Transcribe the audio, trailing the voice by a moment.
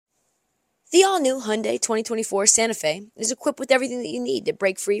The all-new Hyundai 2024 Santa Fe is equipped with everything that you need to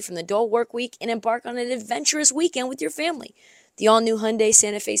break free from the dull work week and embark on an adventurous weekend with your family. The all-new Hyundai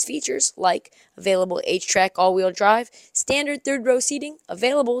Santa Fe's features, like available H-Track all-wheel drive, standard third-row seating,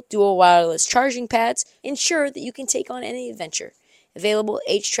 available dual wireless charging pads, ensure that you can take on any adventure. Available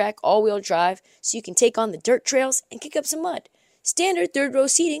H-Track all-wheel drive so you can take on the dirt trails and kick up some mud. Standard third-row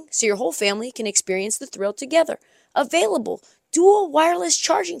seating so your whole family can experience the thrill together. Available dual wireless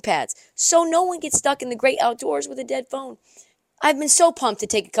charging pads so no one gets stuck in the great outdoors with a dead phone. I've been so pumped to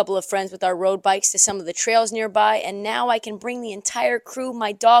take a couple of friends with our road bikes to some of the trails nearby, and now I can bring the entire crew,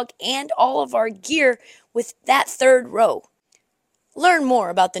 my dog, and all of our gear with that third row. Learn more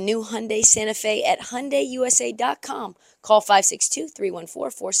about the new Hyundai Santa Fe at HyundaiUSA.com. Call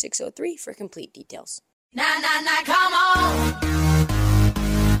 562-314-4603 for complete details. Nah, nah, nah, come on.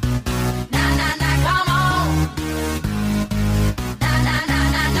 Nah, nah, nah, come on. Nah, nah,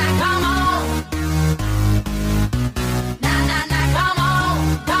 nah, nah, nah, come on. Nah, nah, nah, come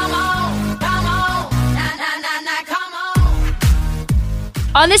on. Come on, come on. Nah, nah, nah, nah, come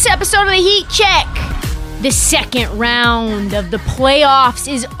on. On this episode of the Heat Check, the second round of the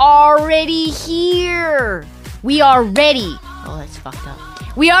playoffs is already here. We already, oh, that's fucked up.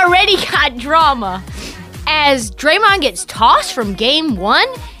 We already got drama. As Draymond gets tossed from game one,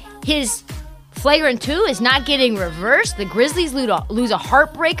 his flagrant 2 is not getting reversed. The Grizzlies lose a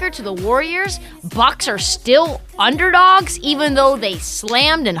heartbreaker to the Warriors. Bucks are still underdogs, even though they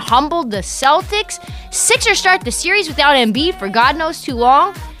slammed and humbled the Celtics. Sixers start the series without Embiid for God knows too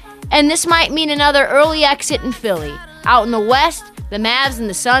long. And this might mean another early exit in Philly. Out in the West, the Mavs and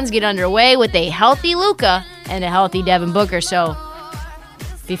the Suns get underway with a healthy Luka and a healthy Devin Booker. So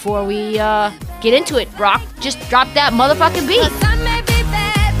before we get into it, Brock, just drop that motherfucking beat. I may be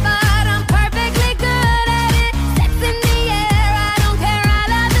bad, but I'm perfectly good at it. Sex in the air, I don't care, I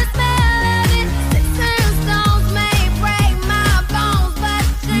love the smell of it. Sticks and stones may break my bones, but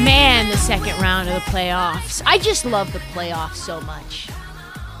Man, the second round of the playoffs. I just love the playoffs so much.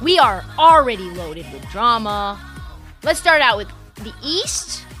 We are already loaded with drama. Let's start out with the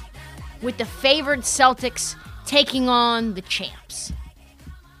East, with the favored Celtics taking on the champs.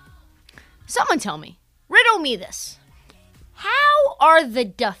 Someone tell me, riddle me this. How are the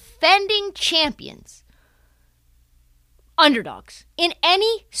defending champions underdogs in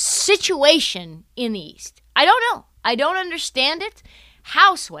any situation in the East? I don't know. I don't understand it.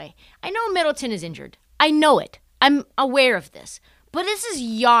 Houseway. I know Middleton is injured. I know it. I'm aware of this. But this is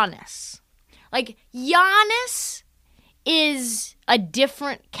Giannis. Like, Giannis is a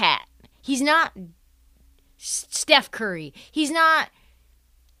different cat. He's not Steph Curry. He's not,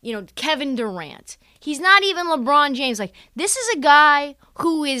 Kevin Durant. He's not even LeBron James. Like, this is a guy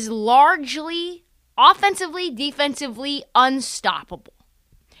who is largely, offensively, defensively unstoppable.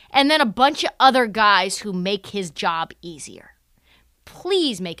 And then a bunch of other guys who make his job easier.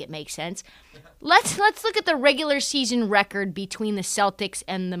 Please make it make sense. Let's look at the regular season record between the Celtics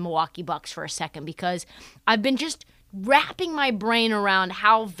and the Milwaukee Bucks for a second, because I've been just wrapping my brain around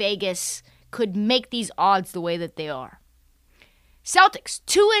how Vegas could make these odds the way that they are. Celtics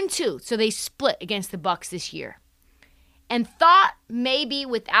 2-2, so they split against the Bucks this year. And thought maybe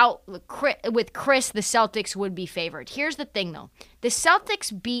with Chris, the Celtics would be favored. Here's the thing, though. The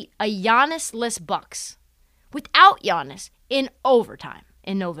Celtics beat a Giannis-less Bucks without Giannis in overtime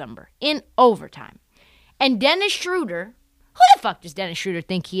in November. In overtime. And Dennis Schroeder, who the fuck does Dennis Schroeder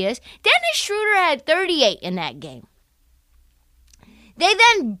think he is? Dennis Schroeder had 38 in that game. They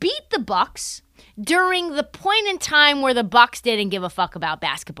then beat the Bucks during the point in time where the Bucks didn't give a fuck about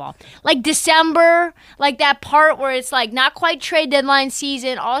basketball. Like December, like that part where it's like not quite trade deadline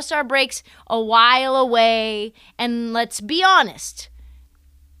season, All-Star breaks a while away, and let's be honest,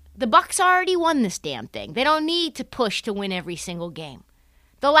 the Bucks already won this damn thing. They don't need to push to win every single game.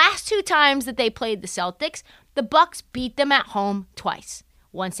 The last 2 times that they played the Celtics, the Bucks beat them at home twice.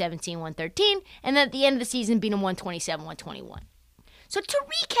 117-113, and then at the end of the season beat them 127-121. So to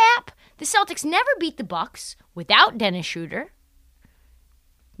recap, the Celtics never beat the Bucks without Dennis Schroeder.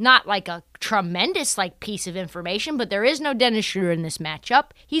 Not like a tremendous piece of information, but there is no Dennis Schroeder in this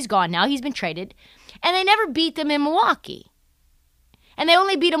matchup. He's gone now. He's been traded. And they never beat them in Milwaukee. And they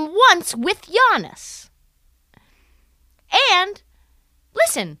only beat them once with Giannis. And,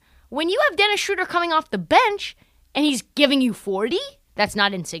 listen, when you have Dennis Schroeder coming off the bench and he's giving you 40, that's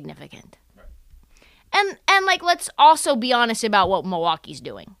not insignificant. And let's also be honest about what Milwaukee's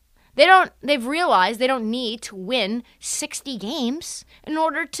doing. They've realized they don't need to win 60 games in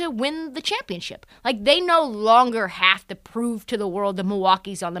order to win the championship. Like, they no longer have to prove to the world that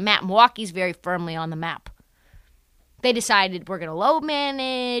Milwaukee's on the map. Milwaukee's very firmly on the map. They decided we're going to low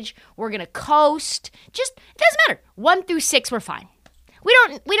manage, we're going to coast. Just, it doesn't matter. 1 through 6, we're fine. We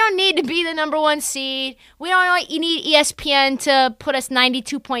don't need to be the number 1 seed. We don't need ESPN to put us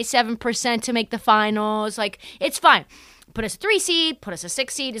 92.7% to make the finals. Like, it's fine. Put us a 3 seed, put us a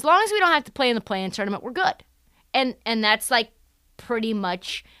 6 seed. As long as we don't have to play in the play-in tournament, we're good. And that's like pretty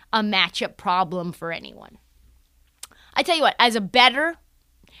much a matchup problem for anyone. I tell you what, as a bettor,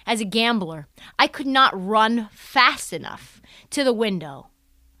 as a gambler, I could not run fast enough to the window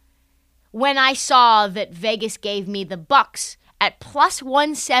when I saw that Vegas gave me the Bucks at plus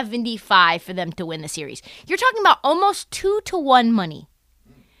 175 for them to win the series. You're talking about almost 2-1 money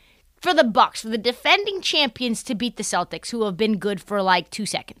for the Bucks, for the defending champions to beat the Celtics, who have been good for like 2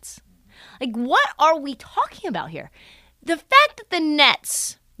 seconds. Like, what are we talking about here? The fact that the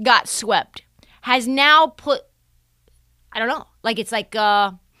Nets got swept has now put, I don't know, like it's like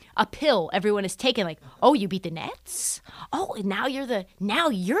a pill everyone is taking. Like, oh, you beat the Nets? Oh, now you're the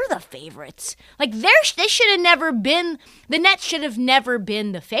favorites. Like, they should have never been, the Nets should have never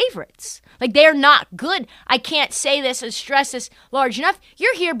been the favorites. Like, they're not good. I can't say this and stress this large enough.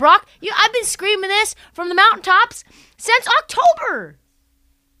 You're here, Brock. I've been screaming this from the mountaintops since October.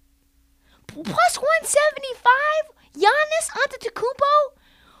 Plus 175, Giannis Antetokounmpo.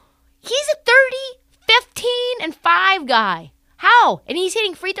 He's a 30, 15, and 5 guy. How? And he's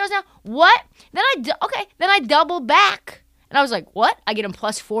hitting free throws now? What? Then I double back. And I was like, what? I get him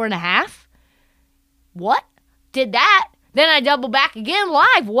plus 4.5? What? Did that. Then I double back again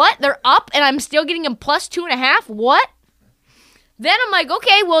live. What? They're up and I'm still getting him plus 2.5? What? Then I'm like,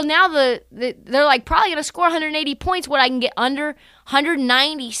 okay, well now they're like probably going to score 180 points. What, I can get under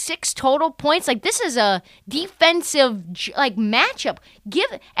 196 total points? Like, this is a defensive like matchup.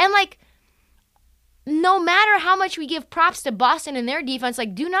 And like, no matter how much we give props to Boston and their defense,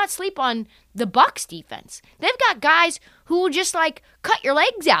 like, do not sleep on the Bucks defense. They've got guys who will just like cut your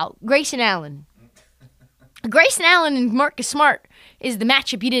legs out. Grayson Allen and Marcus Smart is the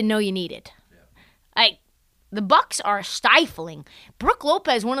matchup you didn't know you needed. Like, the Bucks are stifling. Brook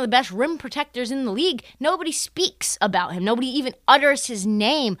Lopez, one of the best rim protectors in the league. Nobody speaks about him. Nobody even utters his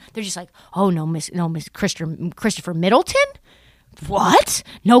name. They're just like, oh, no, Miss Christopher Middleton? What?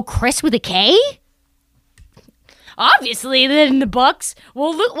 No Chris with a K? Obviously, then the Bucks.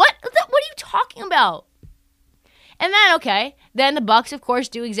 Well, look, what are you talking about? And then, then the Bucks, of course,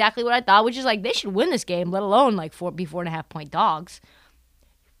 do exactly what I thought, which is like they should win this game, let alone like be 4.5 point dogs.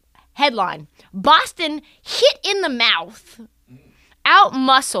 Headline: Boston hit in the mouth,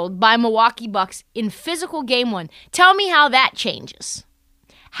 out-muscled by Milwaukee Bucks in physical game 1. Tell me how that changes.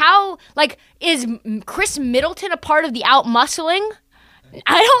 How, like, is Chris Middleton a part of the out-muscling?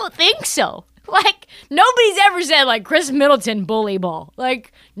 I don't think so. Like, nobody's ever said, like, Chris Middleton bully ball.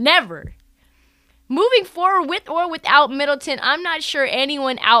 Like, never. Moving forward with or without Middleton, I'm not sure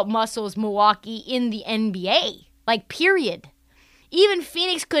anyone out-muscles Milwaukee in the NBA. Like, period. Even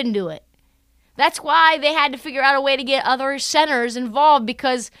Phoenix couldn't do it. That's why they had to figure out a way to get other centers involved,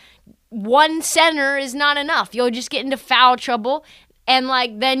 because one center is not enough. You'll just get into foul trouble. And,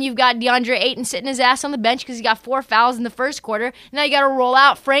 like, then you've got DeAndre Ayton sitting his ass on the bench because he got 4 fouls in the first quarter. Now you got to roll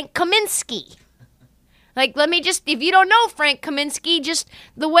out Frank Kaminsky. Like, if you don't know Frank Kaminsky, just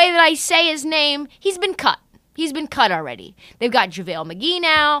the way that I say his name, he's been cut. He's been cut already. They've got JaVale McGee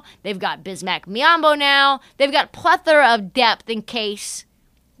now. They've got Bismack Biyombo now. They've got a plethora of depth in case,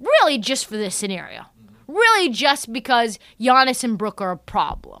 really just for this scenario. Really just because Giannis and Brook are a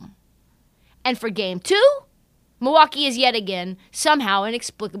problem. And for game 2, Milwaukee is yet again, somehow,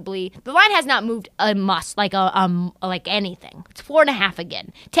 inexplicably, the line has not moved like anything. It's 4.5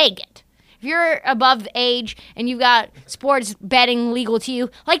 again. Take it. If you're above the age and you've got sports betting legal to you,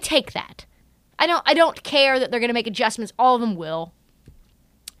 like, take that. I don't care that they're going to make adjustments. All of them will.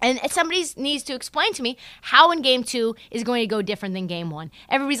 And somebody needs to explain to me how in game 2 is going to go different than game 1.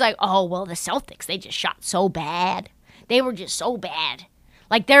 Everybody's like, oh, well, the Celtics, they just shot so bad. They were just so bad.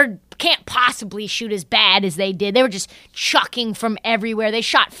 Like, they can't possibly shoot as bad as they did. They were just chucking from everywhere. They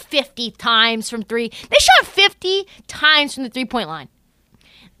shot 50 times from 3. They shot 50 times from the 3-point line.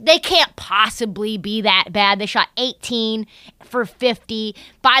 They can't possibly be that bad. They shot 18 for 50.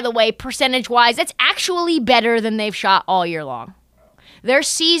 By the way, percentage-wise, that's actually better than they've shot all year long. Their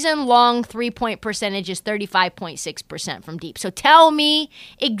season-long 3-point percentage is 35.6% from deep. So tell me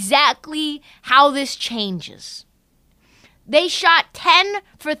exactly how this changes. They shot 10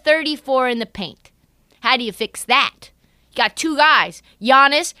 for 34 in the paint. How do you fix that? You got 2 guys,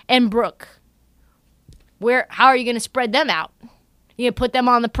 Giannis and Brook. How are you going to spread them out? You gonna put them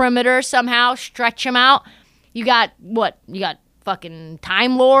on the perimeter somehow, stretch them out? You got what? You got fucking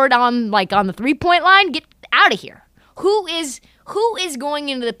Time Lord on the 3-point line? Get out of here. Who is going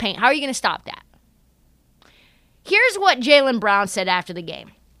into the paint? How are you going to stop that? Here's what Jaylen Brown said after the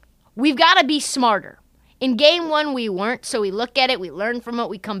game. We've got to be smarter. In game one, we weren't, so we look at it, we learn from it,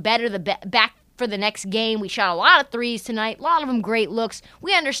 we come better back for the next game. We shot a lot of threes tonight, a lot of them great looks.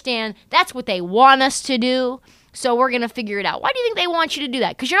 We understand that's what they want us to do, so we're going to figure it out. Why do you think they want you to do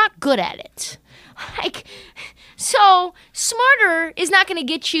that? Because you're not good at it. So smarter is not going to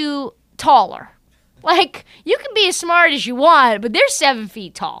get you taller. You can be as smart as you want, but they're 7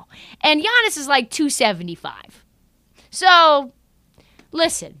 feet tall. And Giannis is 275. So,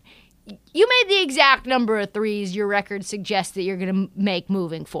 listen, you made the exact number of threes your record suggests that you're going to make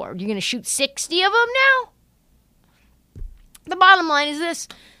moving forward. You're going to shoot 60 of them now? The bottom line is this.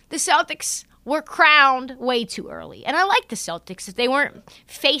 The Celtics were crowned way too early. And I like the Celtics. If they weren't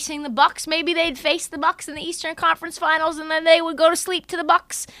facing the Bucks, maybe they'd face the Bucks in the Eastern Conference Finals and then they would go to sleep to the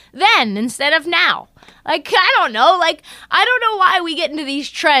Bucks then instead of now. I don't know. I don't know why we get into these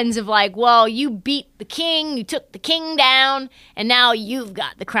trends of well, you beat the king, you took the king down, and now you've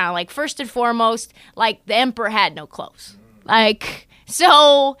got the crown. First and foremost, the emperor had no clothes.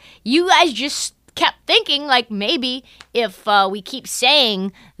 So you guys just kept thinking maybe if we keep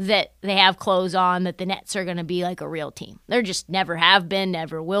saying that they have clothes on, that the Nets are going to be a real team. They're just never have been,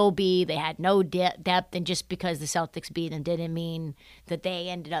 never will be. They had no depth, and just because the Celtics beat them didn't mean that they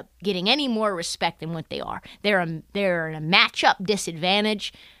ended up getting any more respect than what they are. They're in a matchup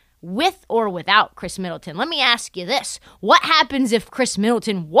disadvantage with or without Chris Middleton. Let me ask you this. What happens if Chris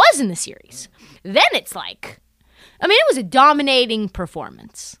Middleton was in the series? Then it's it was a dominating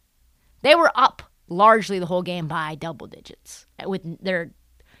performance. They were up largely the whole game by double digits with their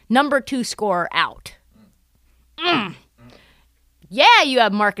number 2 scorer out. Yeah, you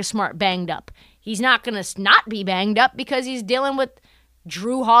have Marcus Smart banged up. He's not going to not be banged up because he's dealing with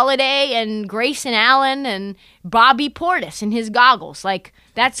Drew Holiday and Grayson Allen and Bobby Portis in his goggles.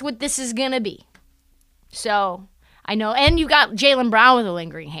 That's what this is going to be. So, I know. And you got Jaylen Brown with a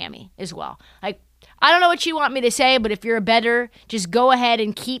lingering hammy as well. I don't know what you want me to say, but if you're a bettor, just go ahead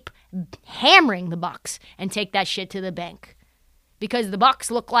and keep hammering the Bucks and take that shit to the bank. Because the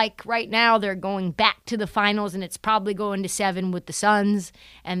Bucks look like right now they're going back to the finals, and it's probably going to 7 with the Suns.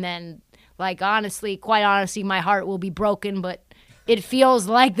 And then, quite honestly, my heart will be broken, but it feels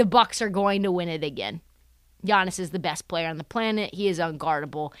like the Bucks are going to win it again. Giannis is the best player on the planet. He is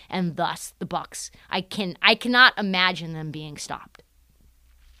unguardable, and thus the Bucks. I cannot imagine them being stopped.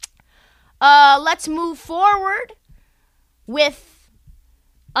 Let's move forward with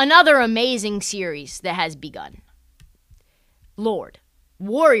another amazing series that has begun.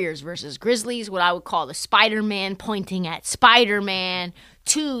 Warriors versus Grizzlies, what I would call the Spider-Man pointing at Spider-Man,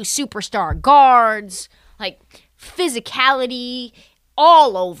 2 superstar guards, physicality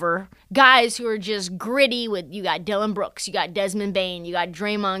all over. Guys who are just gritty you got Dylan Brooks, you got Desmond Bane, you got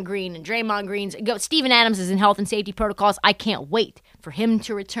Draymond Green, and Draymond Green's, Steven Adams is in health and safety protocols. I can't wait for him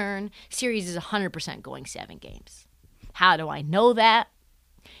to return. Series is 100% going 7 games. How do I know that?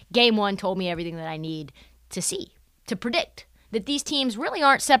 Game 1 told me everything that I need to see, to predict that these teams really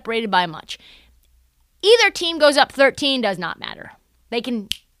aren't separated by much. Either team goes up 13, does not matter. They can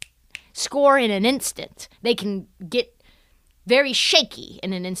score in an instant. They can get very shaky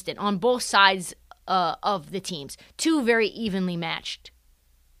in an instant on both sides of the teams. 2 very evenly matched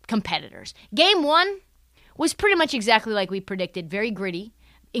competitors. Game 1 was pretty much exactly like we predicted. Very gritty,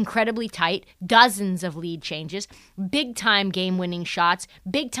 incredibly tight, dozens of lead changes, big-time game-winning shots,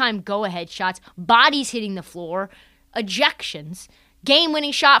 big-time go-ahead shots, bodies hitting the floor, ejections,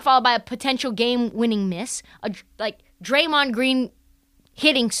 game-winning shot followed by a potential game-winning miss, Draymond Green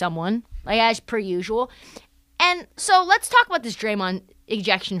hitting someone, as per usual. And so let's talk about this Draymond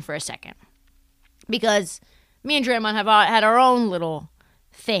ejection for a second. Because me and Draymond have had our own little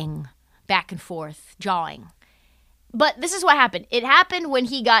thing back and forth, jawing. But this is what happened. It happened when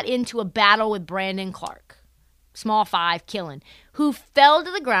he got into a battle with Brandon Clark, small 5, killing, who fell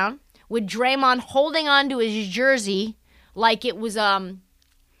to the ground with Draymond holding onto his jersey like it was the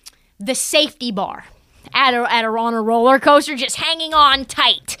safety bar on a roller coaster, just hanging on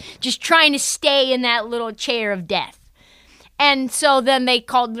tight, just trying to stay in that little chair of death. And so then they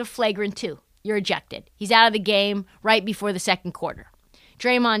called it a flagrant 2. You're ejected. He's out of the game right before the second quarter.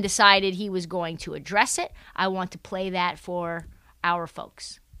 Draymond decided he was going to address it. I want to play that for our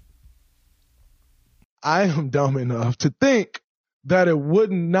folks. I am dumb enough to think that it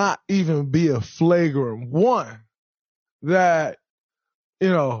would not even be a flagrant 1. That,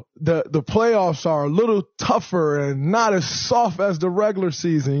 the playoffs are a little tougher and not as soft as the regular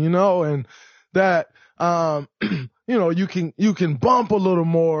season, and that, you can bump a little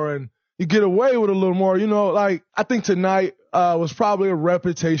more and, you get away with a little more. Like I think tonight was probably a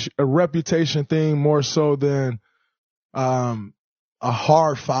reputation thing more so than a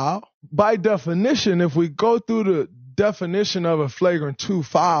hard foul. By definition, if we go through the definition of a flagrant 2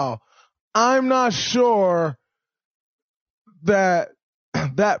 foul, I'm not sure that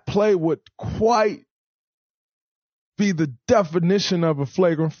that play would quite be the definition of a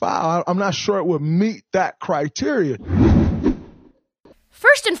flagrant foul. I'm not sure it would meet that criteria.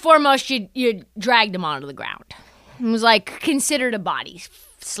 First and foremost, you dragged him onto the ground. It was like considered a body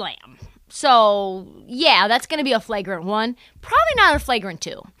slam. So, yeah, that's going to be a flagrant 1. Probably not a flagrant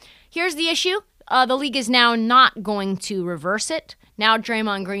 2. Here's the issue. The league is now not going to reverse it. Now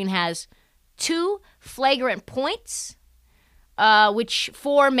Draymond Green has 2 flagrant points, which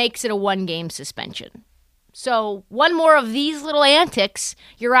 4 makes it a 1-game suspension. So 1 more of these little antics,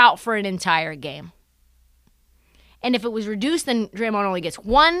 you're out for an entire game. And if it was reduced, then Draymond only gets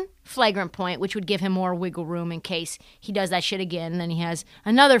 1 flagrant point, which would give him more wiggle room in case he does that shit again. And then he has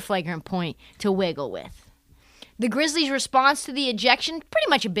another flagrant point to wiggle with. The Grizzlies' response to the ejection, pretty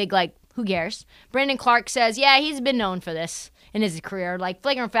much a big, who cares? Brandon Clark says, yeah, he's been known for this in his career.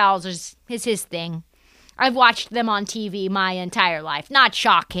 Flagrant fouls is his thing. I've watched them on TV my entire life. Not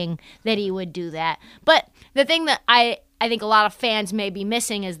shocking that he would do that. But the thing that I think a lot of fans may be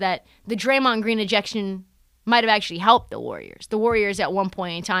missing is that the Draymond Green ejection might have actually helped the Warriors. The Warriors at one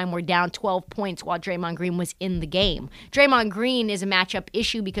point in time were down 12 points while Draymond Green was in the game. Draymond Green is a matchup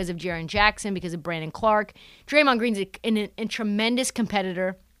issue because of Jaren Jackson, because of Brandon Clark. Draymond Green's a tremendous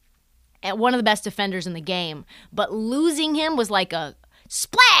competitor and one of the best defenders in the game. But losing him was like a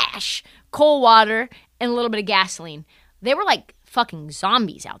splash, cold water, and a little bit of gasoline. They were like fucking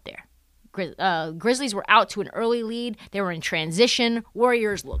zombies out there. Grizzlies were out to an early lead. They were in transition.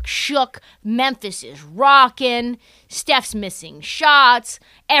 Warriors look shook. Memphis is rocking. Steph's missing shots.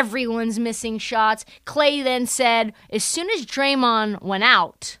 Everyone's missing shots. Clay then said, as soon as Draymond went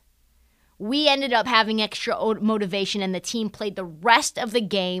out, we ended up having extra motivation, and the team played the rest of the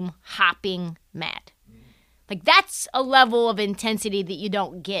game hopping mad. That's a level of intensity that you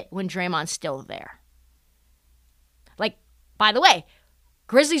don't get when Draymond's still there. By the way,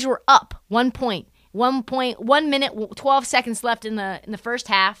 Grizzlies were up 1 minute, 12 seconds left in the first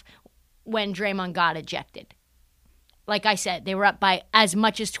half when Draymond got ejected. Like I said, they were up by as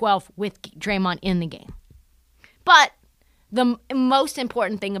much as 12 with Draymond in the game. But the most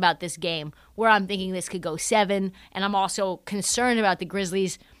important thing about this game, where I'm thinking this could go 7, and I'm also concerned about the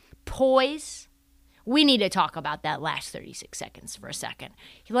Grizzlies' poise, we need to talk about that last 36 seconds for a second.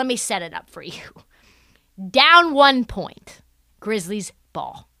 Let me set it up for you. Down 1 point. Grizzlies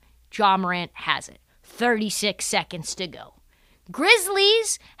ball. Ja Morant has it. 36 seconds to go.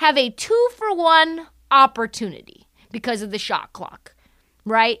 Grizzlies have a 2-for-1 opportunity because of the shot clock,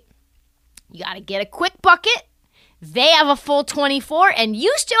 right? You got to get a quick bucket. They have a full 24, and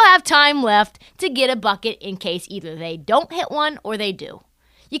you still have time left to get a bucket in case either they don't hit one or they do.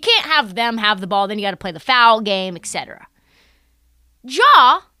 You can't have them have the ball, then you got to play the foul game, etc.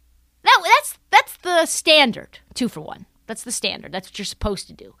 Ja, that's the standard 2-for-1. That's the standard. That's what you're supposed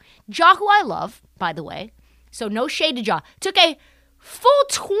to do. Ja, who I love, by the way, so no shade to Ja, took a full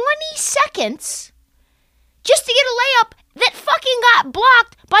 20 seconds just to get a layup that fucking got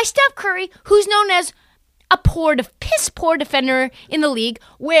blocked by Steph Curry, who's known as a piss poor defender in the league,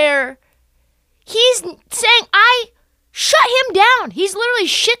 where he's saying, I shut him down. He's literally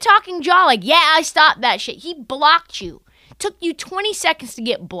shit-talking Ja yeah, I stopped that shit. He blocked you. Took you 20 seconds to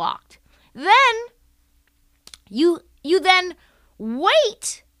get blocked. Then you then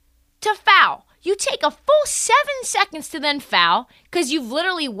wait to foul. You take a full 7 seconds to then foul because you've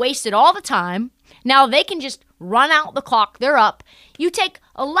literally wasted all the time. Now they can just run out the clock. They're up. You take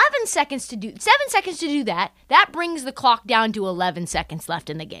 7 seconds to do that. That brings the clock down to 11 seconds left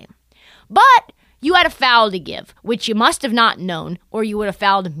in the game. But you had a foul to give, which you must have not known, or you would have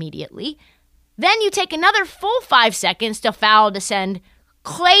fouled immediately. Then you take another full 5 seconds to foul to send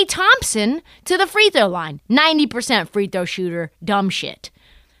Klay Thompson to the free throw line. 90% free throw shooter, dumb shit.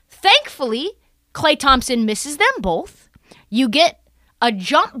 Thankfully, Klay Thompson misses them both. You get a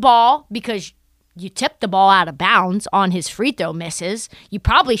jump ball because you tipped the ball out of bounds on his free throw misses. You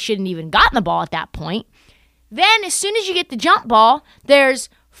probably shouldn't even gotten the ball at that point. Then, as soon as you get the jump ball, there's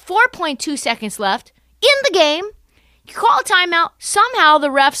 4.2 seconds left in the game. You call a timeout. Somehow the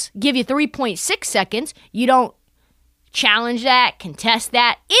refs give you 3.6 seconds. You don't challenge that, contest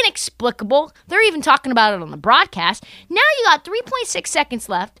that. Inexplicable. They're even talking about it on the broadcast. Now you got 3.6 seconds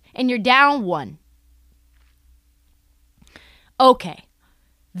left, and you're down 1. Okay.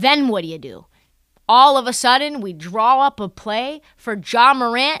 Then what do? All of a sudden, we draw up a play for Ja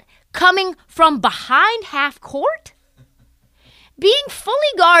Morant, coming from behind half court, being fully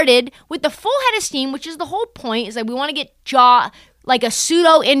guarded with the full head of steam, which is the whole point, is like we want to get Ja like a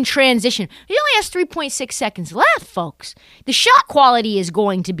pseudo in transition. He only has 3.6 seconds left, folks. The shot quality is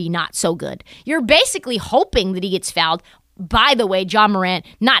going to be not so good. You're basically hoping that he gets fouled. By the way, Ja Morant,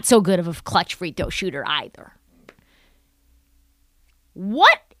 not so good of a clutch free throw shooter either.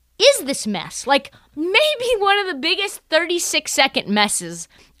 What is this mess? Like, maybe one of the biggest 36-second messes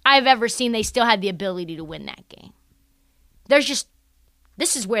I've ever seen. They still had the ability to win that game.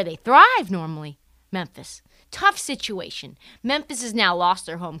 This is where they thrive normally, Memphis. Tough situation. Memphis has now lost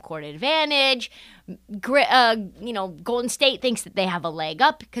their home court advantage. Golden State thinks that they have a leg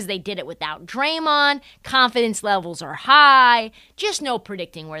up because they did it without Draymond. Confidence levels are high. Just no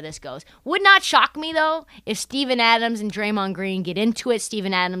predicting where this goes. Would not shock me, though, if Steven Adams and Draymond Green get into it.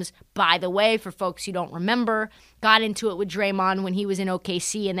 Steven Adams, by the way, for folks who don't remember, got into it with Draymond when he was in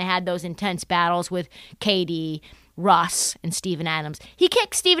OKC and they had those intense battles with KD, Russ, and Steven Adams. He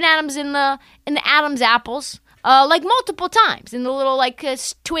kicked Steven Adams in the Adams apples like multiple times in the little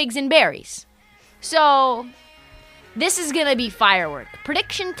twigs and berries. So this is gonna be firework.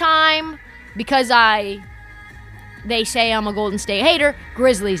 Prediction time, because they say I'm a Golden State hater.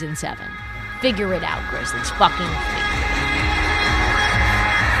 Grizzlies in 7. Figure it out, Grizzlies. Fucking with me.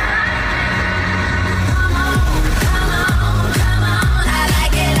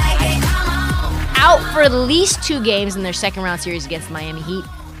 Out for at least 2 games in their second round series against the Miami Heat.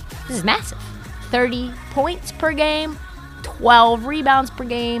 This is massive. 30 points per game, 12 rebounds per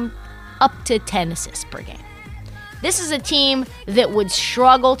game, up to 10 assists per game. This is a team that would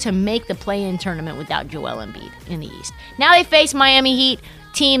struggle to make the play-in tournament without Joel Embiid in the East. Now they face Miami Heat,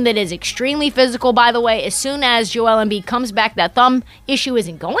 team that is extremely physical, by the way. As soon as Joel Embiid comes back, that thumb issue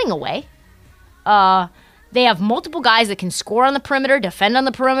isn't going away. They have multiple guys that can score on the perimeter, defend on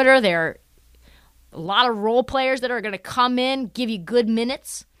the perimeter. They're a lot of role players that are going to come in, give you good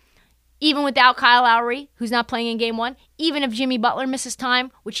minutes. Even without Kyle Lowry, who's not playing in Game 1. Even if Jimmy Butler misses time,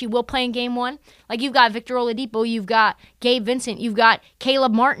 which he will play in Game 1. Like, you've got Victor Oladipo, you've got Gabe Vincent, you've got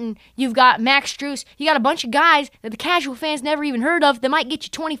Caleb Martin, you've got Max Strus. You got a bunch of guys that the casual fans never even heard of that might get you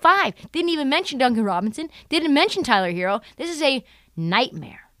 25. Didn't even mention Duncan Robinson. Didn't mention Tyler Hero. This is a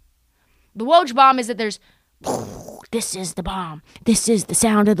nightmare. The Woj bomb is that there's... This is the bomb. This is the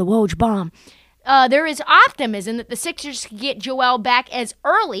sound of the Woj bomb. There is optimism that the Sixers can get Joel back as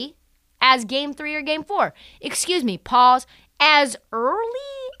early as Game 3 or Game 4. Excuse me, pause. As early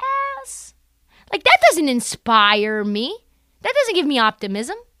as? Like, that doesn't inspire me. That doesn't give me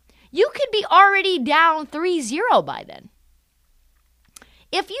optimism. You could be already down 3-0 by then.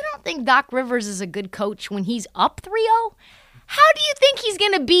 If you don't think Doc Rivers is a good coach when he's up 3-0, how do you think he's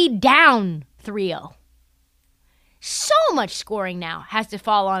going to be down 3-0? So much scoring now has to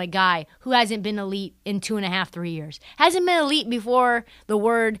fall on a guy who hasn't been elite in 2.5, 3 years. Hasn't been elite before the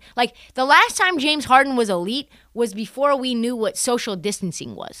word. Like, the last time James Harden was elite was before we knew what social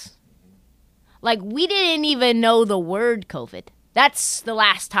distancing was. Like, we didn't even know the word COVID. That's the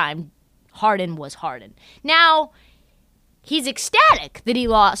last time Harden was Harden. Now, he's ecstatic that he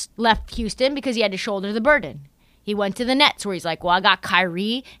left Houston because he had to shoulder the burden. He went to the Nets where he's like, well, I got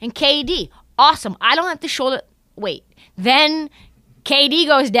Kyrie and KD. Awesome. I don't have to shoulder... Wait, then KD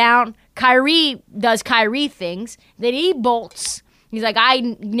goes down, Kyrie does Kyrie things, then he bolts. He's like,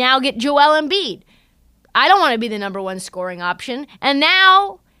 I now get Joel Embiid. I don't want to be the number 1 scoring option. And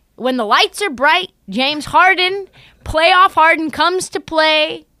now, when the lights are bright, James Harden, playoff Harden, comes to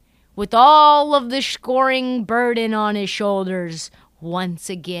play with all of the scoring burden on his shoulders once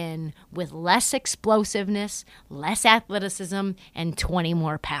again, with less explosiveness, less athleticism, and 20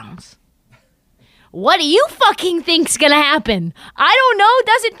 more pounds. What do you fucking think's gonna happen? I don't know.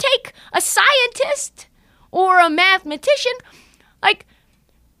 Does it take a scientist or a mathematician? Like,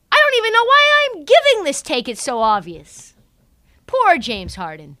 I don't even know why I'm giving this take. It's so obvious. Poor James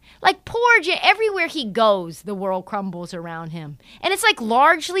Harden. Like, everywhere he goes, the world crumbles around him. And it's like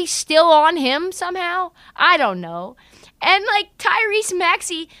largely still on him somehow. I don't know. And like Tyrese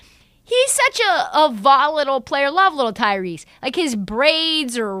Maxey, he's such a volatile player. Love little Tyrese. Like, his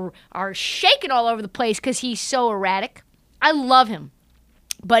braids are shaking all over the place because he's so erratic. I love him.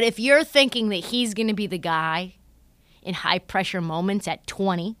 But if you're thinking that he's going to be the guy in high-pressure moments at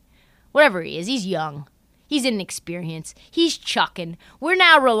 20, whatever he is, he's young. He's inexperienced. He's chucking. We're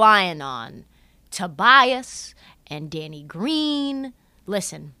now relying on Tobias and Danny Green.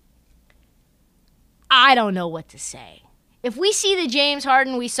 Listen, I don't know what to say. If we see the James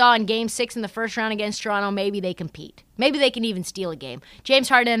Harden we saw in Game 6 in the first round against Toronto, maybe they compete. Maybe they can even steal a game. James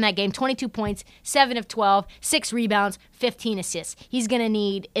Harden in that game, 22 points, 7 of 12, 6 rebounds, 15 assists. He's going to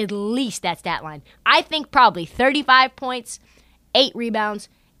need at least that stat line. I think probably 35 points, 8 rebounds,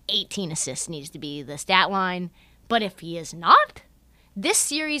 18 assists needs to be the stat line. But if he is not, this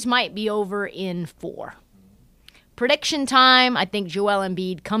series might be over in 4. Prediction time, I think Joel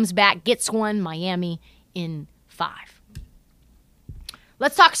Embiid comes back, gets one, Miami in 5.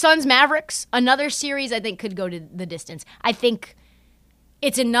 Let's talk Suns-Mavericks. Another series I think could go to the distance. I think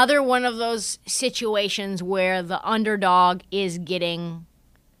it's another one of those situations where the underdog is getting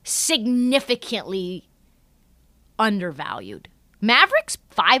significantly undervalued. Mavericks,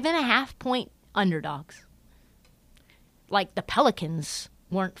 5.5-point underdogs. Like the Pelicans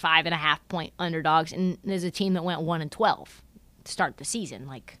weren't 5.5-point underdogs, and there's a team that went 1-12 to start the season.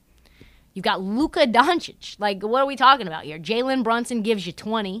 Like, you've got Luka Doncic. Like, what are we talking about here? Jalen Brunson gives you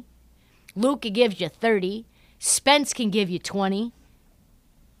 20. Luka gives you 30. Spence can give you 20.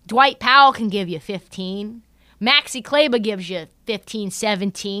 Dwight Powell can give you 15. Maxi Kleber gives you 15,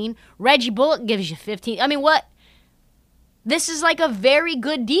 17. Reggie Bullock gives you 15. I mean, what? This is like a very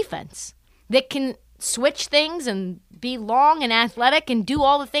good defense that can switch things and be long and athletic and do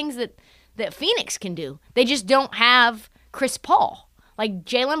all the things that Phoenix can do. They just don't have Chris Paul. Like,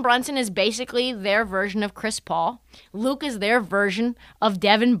 Jalen Brunson is basically their version of Chris Paul. Luke is their version of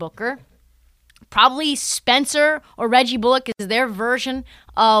Devin Booker. Probably Spencer or Reggie Bullock is their version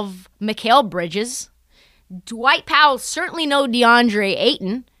of Mikal Bridges. Dwight Powell's certainly no DeAndre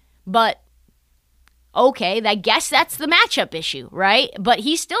Ayton, but okay, I guess that's the matchup issue, right? But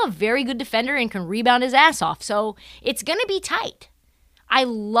he's still a very good defender and can rebound his ass off, so it's going to be tight. I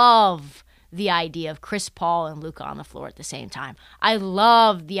love the idea of Chris Paul and Luka on the floor at the same time. I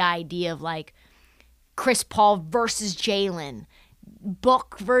love the idea of, like, Chris Paul versus Jalen,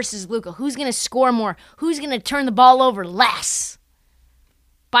 Book versus Luka. Who's going to score more? Who's going to turn the ball over less?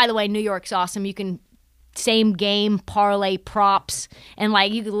 By the way, New York's awesome. You can same game parlay props, and,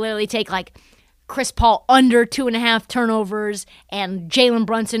 like, you could literally take, like, Chris Paul under 2.5 turnovers and Jalen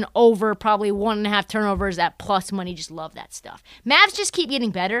Brunson over probably 1.5 turnovers at plus money. Just love that stuff. Mavs just keep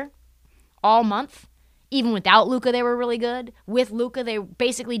getting better all month. Even without Luka, they were really good. With Luka, they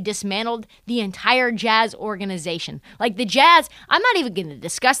basically dismantled the entire Jazz organization. Like, the Jazz, I'm not even going to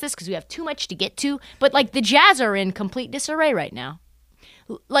discuss this because we have too much to get to, but, like, the Jazz are in complete disarray right now.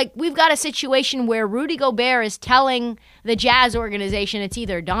 Like, we've got a situation where Rudy Gobert is telling the Jazz organization it's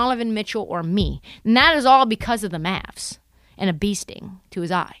either Donovan Mitchell or me. And that is all because of the Mavs and a bee sting to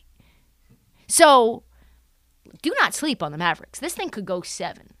his eye. So, do not sleep on the Mavericks. This thing could go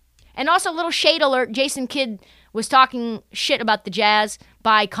 7. And also, little shade alert, Jason Kidd was talking shit about the Jazz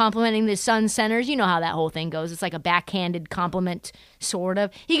by complimenting the Suns centers. You know how that whole thing goes. It's like a backhanded compliment, sort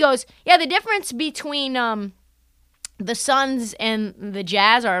of. He goes, yeah, the difference between the Suns and the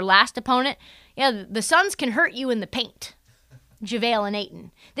Jazz, our last opponent, yeah, the Suns can hurt you in the paint. JaVale and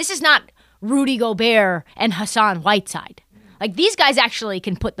Ayton. This is not Rudy Gobert and Hassan Whiteside. Like, these guys actually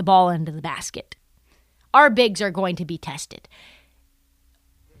can put the ball into the basket. Our bigs are going to be tested.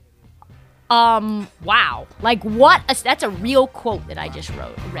 Wow. Like, what? That's a real quote that I just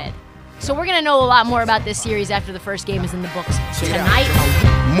read. So we're going to know a lot more about this series after the first game is in the books tonight.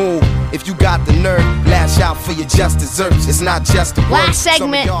 Move if you got the nerve, lash out for your just desserts. It's not just a last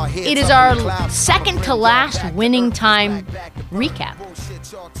segment. It is our second to last winning time recap.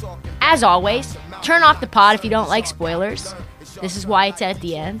 As always, turn off the pod if you don't like spoilers. This is why it's at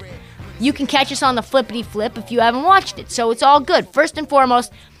the end. You can catch us on the flippity flip if you haven't watched it, so it's all good. First and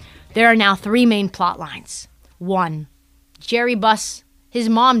foremost, there are now 3 main plot lines. 1, Jerry Buss, his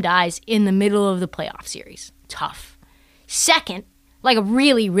mom dies in the middle of the playoff series. Tough. Second, like,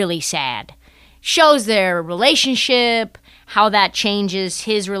 really, really sad. Shows their relationship, how that changes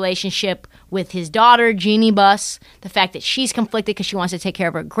his relationship with his daughter, Jeannie Buss, the fact that she's conflicted because she wants to take care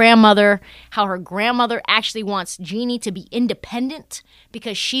of her grandmother, how her grandmother actually wants Jeannie to be independent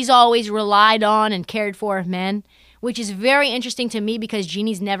because she's always relied on and cared for of men, which is very interesting to me because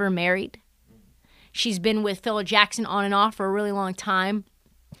Jeannie's never married. She's been with Phil Jackson on and off for a really long time,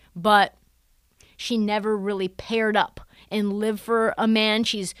 but she never really paired up and lived for a man.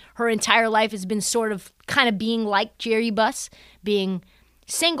 Her entire life has been sort of kind of being like Jerry Buss, being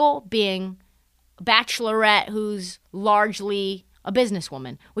single, being a bachelorette who's largely a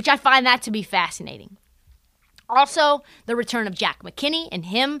businesswoman, which I find that to be fascinating. Also, the return of Jack McKinney and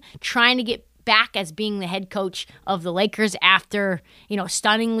him trying to get back as being the head coach of the Lakers after,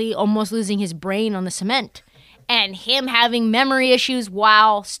 stunningly almost losing his brain on the cement. And him having memory issues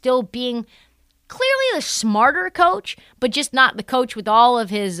while still being clearly the smarter coach, but just not the coach with all of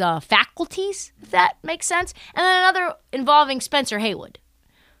his faculties, if that makes sense. And then another involving Spencer Haywood,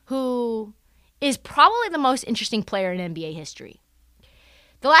 who is probably the most interesting player in NBA history.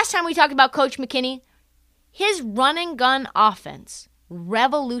 The last time we talked about Coach McKinney, his run and gun offense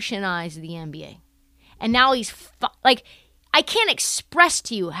revolutionized the NBA. And now he's I can't express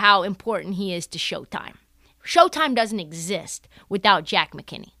to you how important he is to Showtime. Showtime doesn't exist without Jack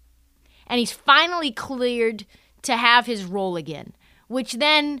McKinney. And he's finally cleared to have his role again, which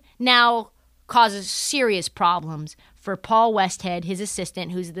then now causes serious problems for Paul Westhead, his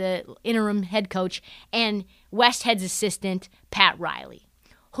assistant, who's the interim head coach, and Westhead's assistant, Pat Riley,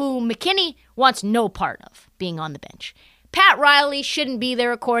 who McKinney wants no part of being on the bench. Pat Riley shouldn't be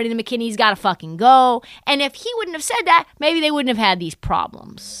there according to McKinney. He's got to fucking go. And if he wouldn't have said that, maybe they wouldn't have had these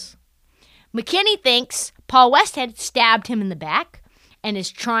problems. McKinney thinks Paul Westhead stabbed him in the back and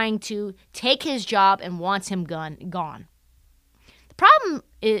is trying to take his job and wants him gone. The problem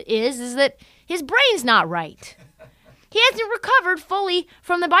is that his brain's not right. He hasn't recovered fully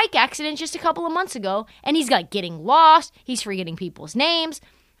from the bike accident just a couple of months ago, and he's getting lost. He's forgetting people's names.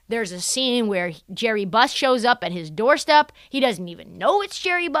 There's a scene where Jerry Buss shows up at his doorstep. He doesn't even know it's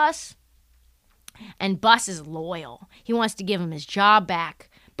Jerry Buss. And Buss is loyal. He wants to give him his job back.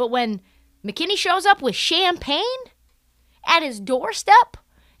 But when McKinney shows up with champagne at his doorstep,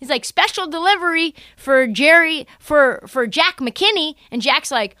 he's like, special delivery for for Jack McKinney. And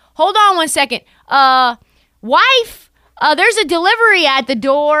Jack's like, hold on one second. Wife, there's a delivery at the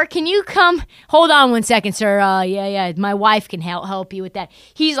door. Can you come? Hold on one second, sir. Yeah, my wife can help you with that.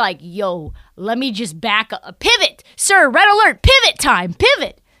 He's like, yo, let me just back up. Pivot, sir, red alert, pivot time,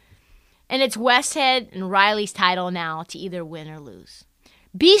 pivot. And it's Westhead and Riley's title now to either win or lose.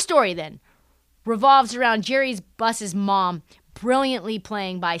 B story then revolves around Jerry Buss's mom, brilliantly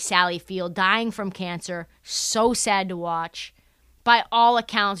playing by Sally Field, dying from cancer. So sad to watch. By all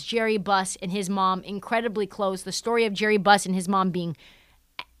accounts, Jerry Buss and his mom incredibly close. The story of Jerry Buss and his mom being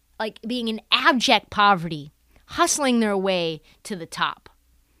in abject poverty, hustling their way to the top.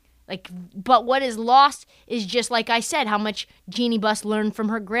 But what is lost is just like I said, how much Jeannie Buss learned from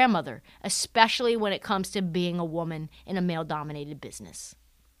her grandmother, especially when it comes to being a woman in a male-dominated business.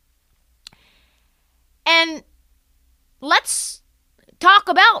 And let's talk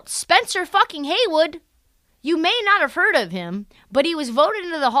about Spencer fucking Haywood. You may not have heard of him, but he was voted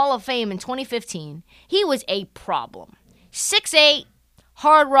into the Hall of Fame in 2015. He was a problem. 6'8",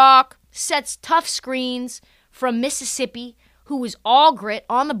 hard rock, sets tough screens from Mississippi, who was all grit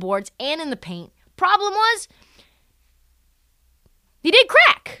on the boards and in the paint. Problem was, he did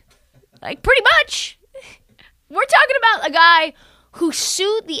crack. Pretty much. We're talking about a guy who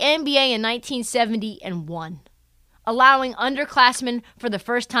sued the NBA in 1970 and won, allowing underclassmen for the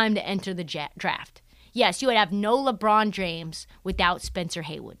first time to enter the draft. Yes, you would have no LeBron James without Spencer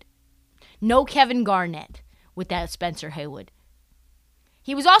Haywood. No Kevin Garnett without Spencer Haywood.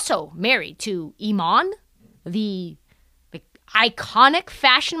 He was also married to Iman, the iconic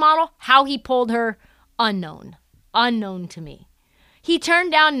fashion model. How he pulled her, unknown. Unknown to me. He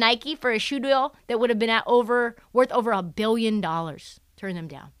turned down Nike for a shoe deal that would have been worth over $1 billion. Turned them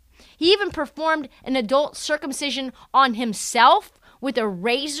down. He even performed an adult circumcision on himself with a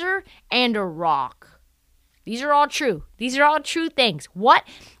razor and a rock. These are all true. These are all true things. What?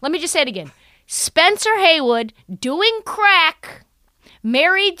 Let me just say it again. Spencer Haywood doing crack,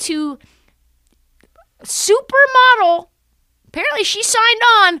 married to supermodel. Apparently she signed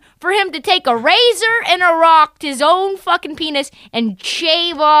on for him to take a razor and a rock to his own fucking penis and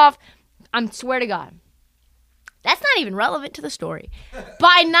shave off. I swear to God. That's not even relevant to the story.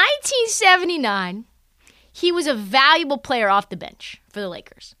 By 1979, he was a valuable player off the bench for the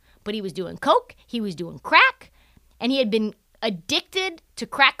Lakers. But he was doing coke, he was doing crack, and he had been addicted to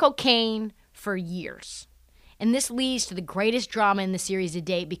crack cocaine for years. And this leads to the greatest drama in the series to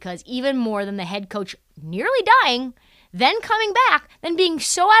date, because even more than the head coach nearly dying, then coming back, then being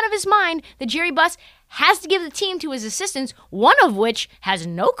so out of his mind that Jerry Buss has to give the team to his assistants, one of which has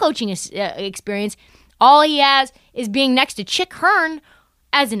no coaching experience. All he has is being next to Chick Hearn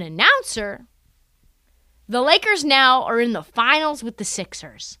as an announcer. The Lakers now are in the finals with the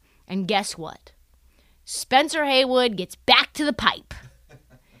Sixers. And guess what? Spencer Haywood gets back to the pipe.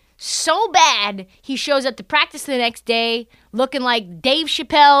 So bad, he shows up to practice the next day looking like Dave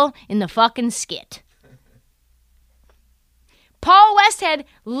Chappelle in the fucking skit. Paul Westhead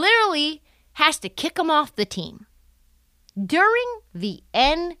literally has to kick him off the team during the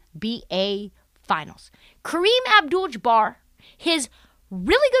NBA Finals. Kareem Abdul-Jabbar, his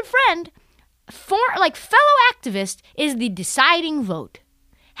really good friend, fellow activist, is the deciding vote.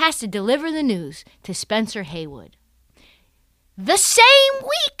 has to deliver the news to Spencer Haywood. The same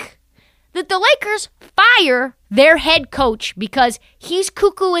week that the Lakers fire their head coach because he's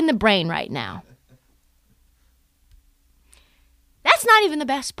cuckoo in the brain right now. That's not even the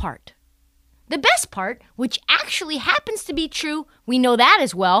best part. The best part, which actually happens to be true, we know that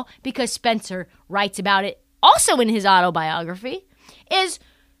as well because Spencer writes about it also in his autobiography, is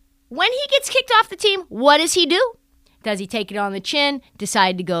when he gets kicked off the team, what does he do? Does he take it on the chin,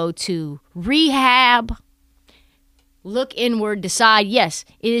 decide to go to rehab, look inward, decide, yes,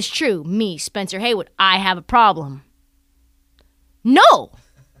 it is true, me, Spencer Haywood, I have a problem? No.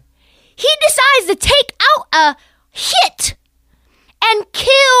 He decides to take out a hit and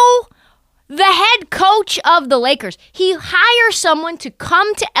kill the head coach of the Lakers. He hires someone to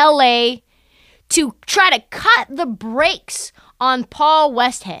come to LA to try to cut the brakes on Paul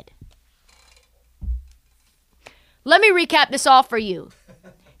Westhead. Let me recap this all for you.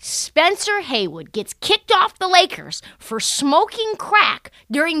 Spencer Haywood gets kicked off the Lakers for smoking crack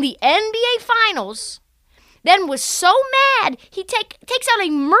during the NBA Finals, then was so mad he takes out a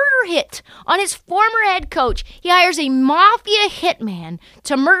murder hit on his former head coach. He hires a mafia hitman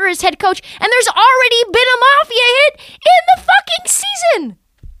to murder his head coach, and there's already been a mafia hit in the fucking season.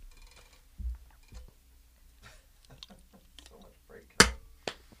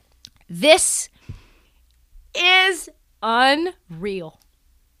 This is unreal.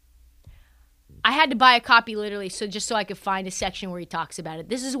 I had to buy a copy literally just so I could find a section where he talks about it.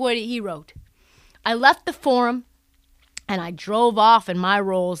 This is what he wrote. I left the forum and I drove off in my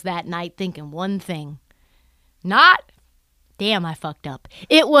rolls that night thinking one thing. Not, damn, I fucked up.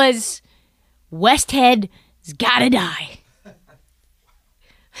 It was, Westhead's gotta die.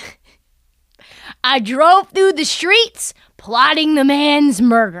 I drove through the streets plotting the man's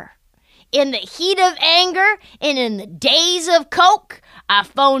murder. In the heat of anger and in the days of coke, I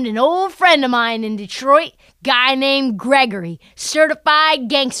phoned an old friend of mine in Detroit, guy named Gregory, certified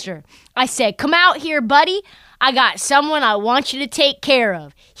gangster. I said, come out here, buddy. I got someone I want you to take care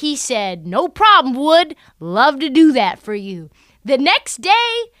of. He said, no problem, Wood. Love to do that for you. The next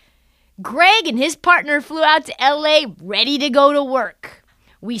day, Greg and his partner flew out to LA ready to go to work.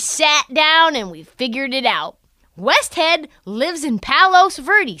 We sat down and we figured it out. Westhead lives in Palos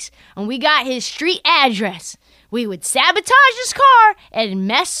Verdes, and we got his street address. We would sabotage his car and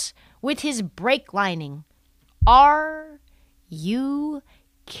mess with his brake lining. Are you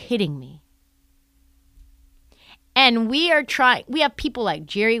kidding me? And we have people like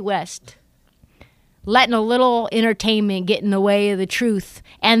Jerry West letting a little entertainment get in the way of the truth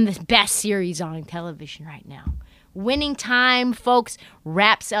and the best series on television right now. Winning Time, folks,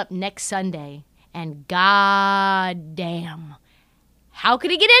 wraps up next Sunday. And goddamn, how could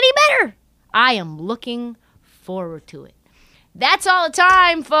it get any better? I am looking forward to it. That's all the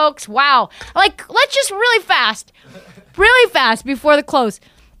time, folks. Wow. Let's just really fast before the close.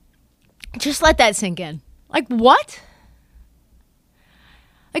 Just let that sink in. What?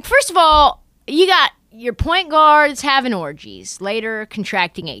 First of all, you got your point guards having orgies, later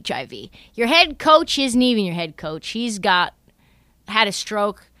contracting HIV. Your head coach isn't even your head coach. He's had a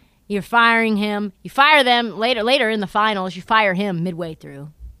stroke. You're firing him. You fire them later in the finals. You fire him midway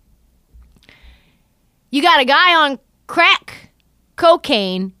through. You got a guy on crack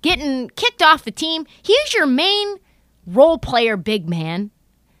cocaine getting kicked off the team. He's your main role player big man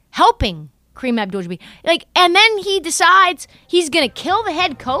helping Kareem Abdul-Jabbar. And then he decides he's going to kill the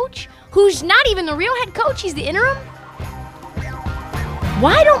head coach, who's not even the real head coach. He's the interim.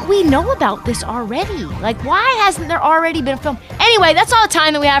 Why don't we know about this already? Why hasn't there already been a film? Anyway, that's all the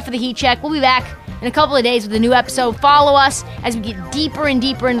time that we have for the Heat Check. We'll be back in a couple of days with a new episode. Follow us as we get deeper and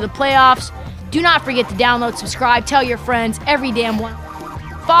deeper into the playoffs. Do not forget to download, subscribe, tell your friends, every damn one.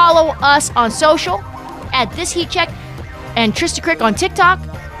 Follow us on social at This Heat Check and Trista Crick on TikTok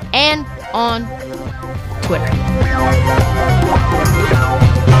and on Twitter.